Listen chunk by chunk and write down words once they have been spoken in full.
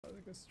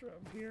let's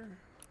drop here.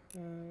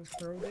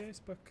 Throw the ice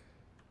puck.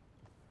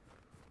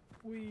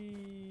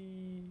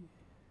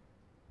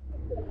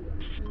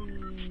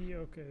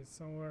 Okay,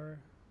 somewhere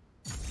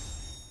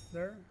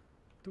there.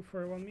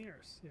 241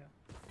 meters, yeah.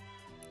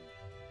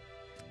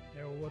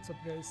 Yo, what's up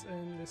guys?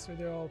 In this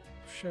video I'll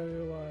show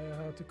you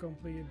how to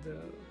complete the,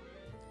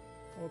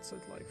 what's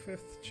it, like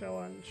 5th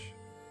challenge.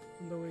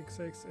 On the week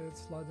 6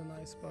 it's slide an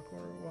ice puck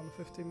or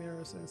 150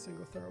 meters in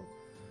single throw.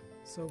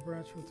 So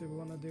pretty much what you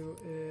want to do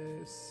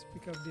is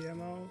pick up the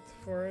amount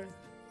for it,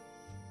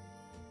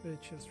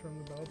 which is from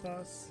the battle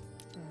pass,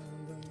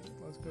 and then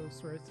let's go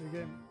straight to the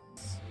game.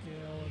 Yeah,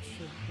 what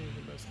should be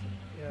the best?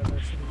 Yeah,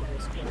 that should be the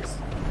best place.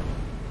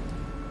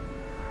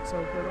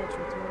 So pretty much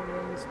what you want to do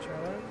in this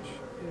challenge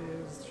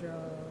is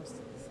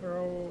just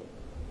throw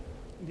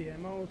the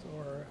amount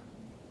or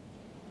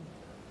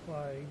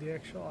like the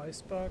actual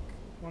ice puck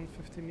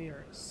 150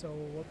 meters. So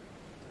what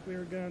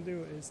we're gonna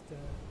do is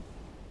that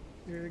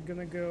we're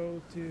gonna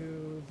go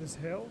to this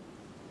hill,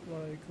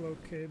 like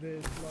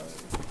located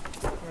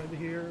like right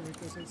here,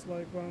 because it's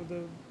like one of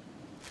the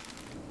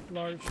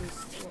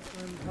largest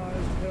and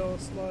highest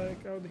hills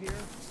like out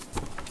here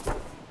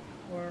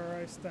where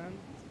I stand.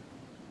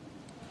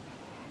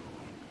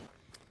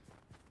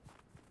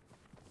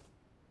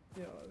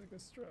 Yeah,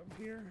 let's drop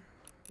here,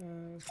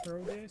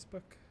 throw the ice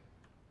puck.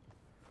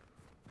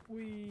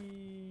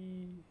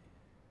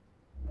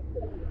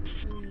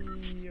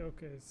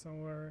 Okay,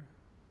 somewhere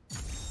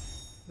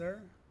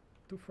there.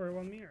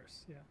 241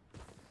 meters, yeah.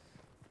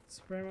 That's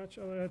pretty much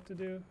all I had to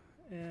do,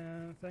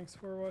 and thanks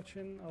for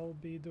watching. I'll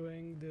be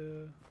doing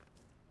the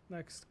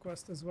next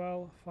quest as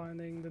well,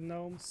 finding the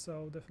gnomes,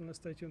 so definitely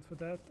stay tuned for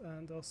that,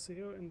 and I'll see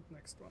you in the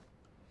next one.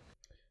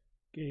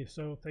 Okay,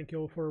 so thank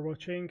you all for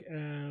watching,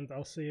 and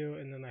I'll see you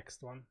in the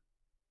next one.